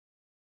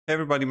Hey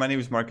everybody, my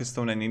name is Marcus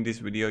Stone, and in this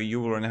video you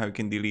will learn how you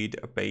can delete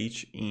a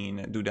page in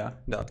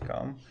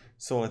Duda.com.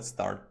 So let's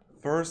start.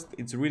 First,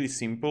 it's really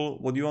simple.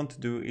 What you want to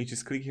do is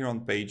just click here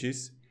on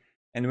pages,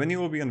 and when you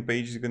will be on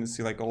pages, you're going to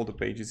see like all the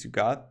pages you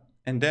got,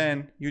 and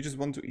then you just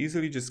want to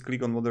easily just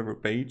click on whatever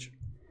page,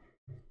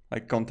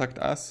 like contact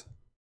us,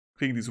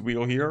 click this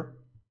wheel here,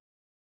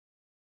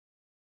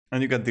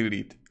 and you got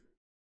delete.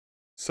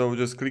 So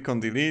just click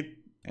on delete,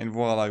 and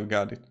voila, you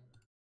got it.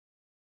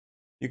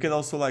 You can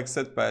also like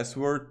set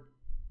password.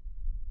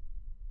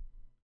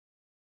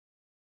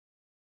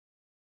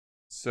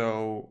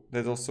 So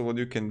that's also what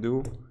you can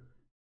do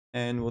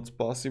and what's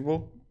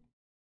possible.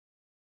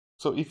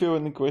 So if you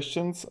have any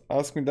questions,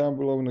 ask me down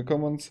below in the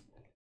comments.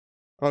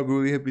 I'll be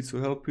really happy to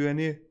help you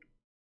any.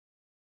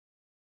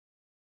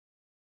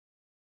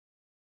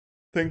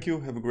 Thank you,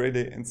 have a great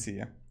day and see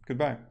ya.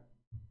 Goodbye.